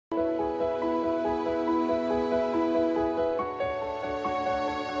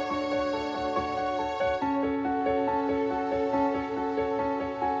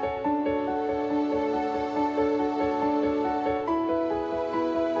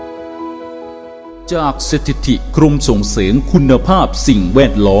จากสถิติกรมส่งเสริมคุณภาพสิ่งแว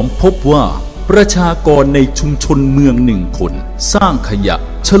ดล้อมพบว่าประชากรในชุมชนเมือง1 คนสร้างขยะ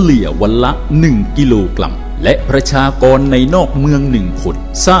เฉลี่ยวันละ1 กิโลกรัมและประชากรในนอกเมือง1 คน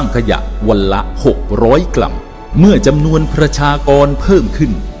สร้างขยะวันละ600 กรัมเมื่อจำนวนประชากรเพิ่มขึ้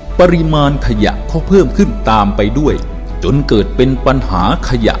นปริมาณขยะก็เพิ่มขึ้นตามไปด้วยจนเกิดเป็นปัญหา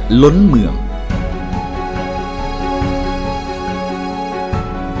ขยะล้นเมือง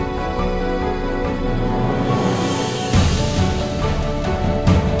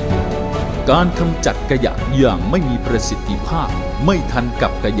การกำจัดขยะอย่างไม่มีประสิทธิภาพไม่ทันกั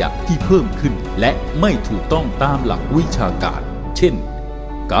บขยะที่เพิ่มขึ้นและไม่ถูกต้องตามหลักวิชาการเช่น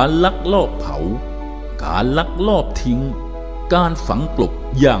การลักลอบเผาการลักลอบทิ้งการฝังกลบ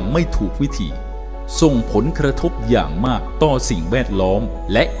อย่างไม่ถูกวิธีส่งผลกระทบอย่างมากต่อสิ่งแวดล้อม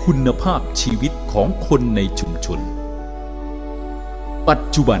และคุณภาพชีวิตของคนในชุมชนปัจ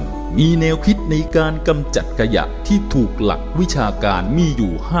จุบันมีแนวคิดในการกำจัดขยะที่ถูกหลักวิชาการมีอ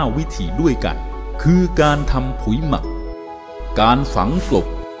ยู่5 วิธีด้วยกันคือการทำปุ๋ยหมักการฝังกลบ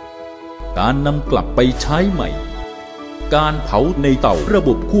การนำกลับไปใช้ใหม่การเผาในเตาระบ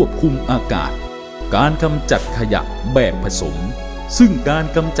บควบคุมอากาศการกำจัดขยะแบบผสมซึ่งการ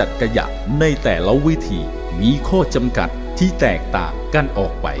กำจัดขยะในแต่ละวิธีมีข้อจำกัดที่แตกต่างกันออ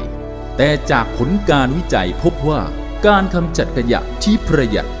กไปแต่จากผลการวิจัยพบว่าการกำจัดขยะที่ประ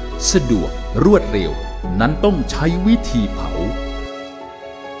หยัดสะดวกรวดเร็วนั้นต้องใช้วิธีเผา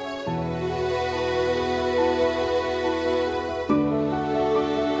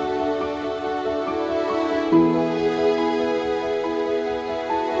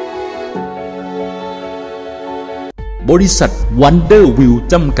บริษัทวันเดอร์วิว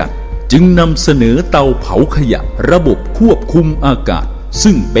จำกัดจึงนำเสนอเตาเผาขยะระบบควบคุมอากาศ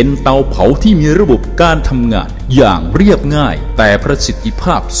ซึ่งเป็นเตาเผาที่มีระบบการทำงานอย่างเรียบง่ายแต่ประสิทธิภ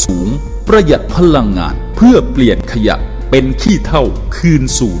าพสูงประหยัดพลังงานเพื่อเปลี่ยนขยะเป็นขี้เถ้าคืน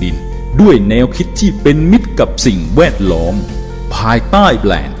สู่ดินด้วยแนวคิดที่เป็นมิตรกับสิ่งแวดล้อมภายใต้แบ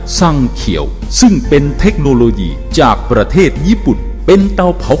รนด์ซังเขียวซึ่งเป็นเทคโนโลยีจากประเทศญี่ปุ่นเป็นเตา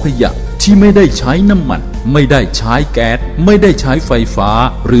เผาขยะที่ไม่ได้ใช้น้ำมันไม่ได้ใช้แก๊สไม่ได้ใช้ไฟฟ้า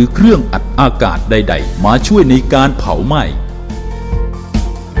หรือเครื่องอัดอากาศใดๆมาช่วยในการเผาไหม้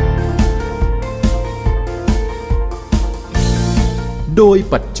โดย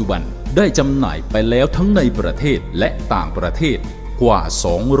ปัจจุบันได้จำหน่ายไปแล้วทั้งในประเทศและต่างประเทศกว่า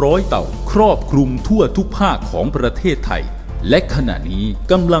200 เตาครอบคลุมทั่วทุกภาคของประเทศไทยและขณะนี้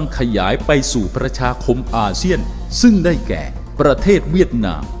กำลังขยายไปสู่ประชาคมอาเซียนซึ่งได้แก่ประเทศเวียดน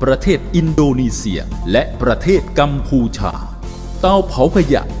ามประเทศอินโดนีเซียและประเทศกัมพูชาเตาเผาข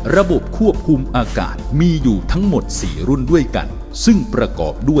ยะระบบควบคุมอากาศมีอยู่ทั้งหมด4 รุ่นด้วยกันซึ่งประกอ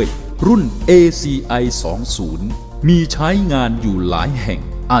บด้วยรุ่น ACI 20มีใช้งานอยู่หลายแห่ง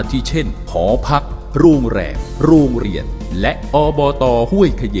อาทิเช่นหอพักโรงแรมโรงเรียนและอบต.ห้วย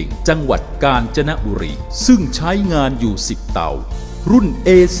เขย่งจังหวัดกาญจนบุรีซึ่งใช้งานอยู่10 เตารุ่น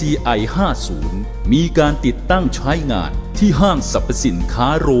ACI 50มีการติดตั้งใช้งานที่ห้างสรรพสินค้า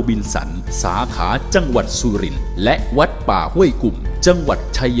โรบินสันสาขาจังหวัดสุรินทร์และวัดป่าห้วยกุ่มจังหวัด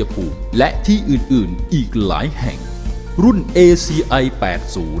ชัยภูมิและที่อื่นๆอีกหลายแห่งรุ่น ACI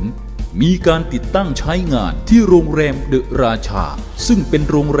 80มีการติดตั้งใช้งานที่โรงแรมเดอะราชาซึ่งเป็น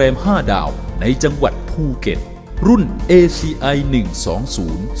โรงแรม5 ดาวในจังหวัดภูเก็ตรุ่น ACI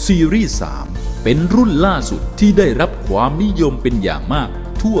 120 ซีรีส์ 3เป็นรุ่นล่าสุดที่ได้รับความนิยมเป็นอย่างมาก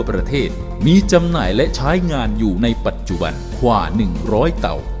ทั่วประเทศมีจำหน่ายและใช้งานอยู่ในปัจจุบันกว่า100 เต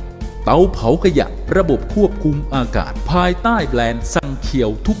าเผาขยะระบบควบคุมอากาศภายใต้แบรนด์ซังเขียว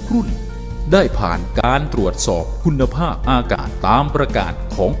ทุกรุ่นได้ผ่านการตรวจสอบคุณภาพอากาศตามประกาศ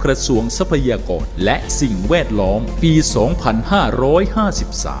ของกระทรวงทรัพยากรและสิ่งแวดล้อมปี 2553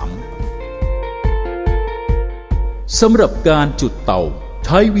 สำหรับการจุดเตาใ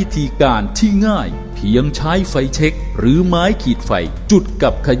ช้วิธีการที่ง่ายเพียงใช้ไฟเช็คหรือไม้ขีดไฟจุดกั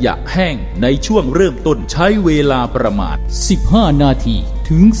บขยะแห้งในช่วงเริ่มต้นใช้เวลาประมาณ15 นาที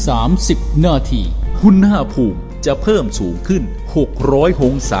ถึง30 นาทีอุณหภูมิจะเพิ่มสูงขึ้น600 อ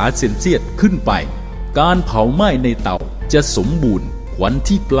งศาเซนเซียสขึ้นไปการเผาไหม้ในเตาจะสมบูรณ์ควัน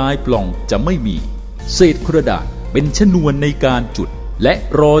ที่ปลายปล่องจะไม่มีเศษกระดาษเป็นชนวนในการจุดและ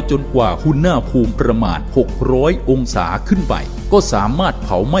รอจนกว่าอุณหภูมิประมาณ600 องศาขึ้นไปก็สามารถเผ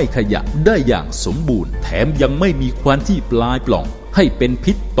าไหม้ขยะได้อย่างสมบูรณ์แถมยังไม่มีควันที่ปลายปล่องให้เป็น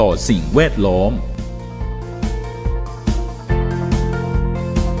พิษต่อสิ่งแวดล้อม ผ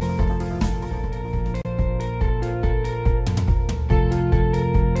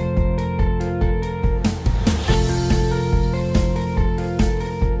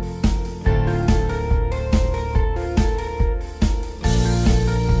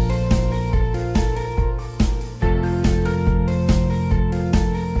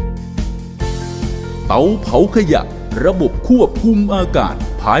เตาเผาขยะระบบควบคุมอากาศ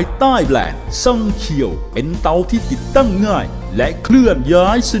ภายใต้แบรนด์ซังเคียวเป็นเตาที่ติดตั้งง่ายและเคลื่อนย้า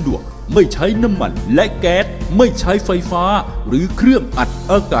ยสะดวกไม่ใช้น้ำมันและแก๊สไม่ใช้ไฟฟ้าหรือเครื่องอัด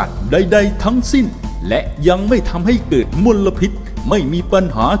อากาศใดๆทั้งสิ้นและยังไม่ทำให้เกิดมลพิษไม่มีปัญ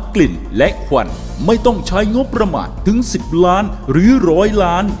หากลิ่นและควันไม่ต้องใช้งบประมาณถึง10 ล้านหรือ100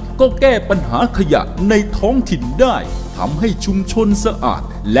 ล้านก็แก้ปัญหาขยะในท้องถิ่นได้ทำให้ชุมชนสะอาด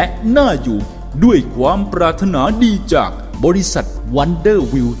และน่าอยู่ด้วยความปรารถนาดีจากบริษัทวันเดอร์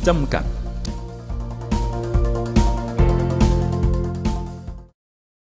วิวจำกัด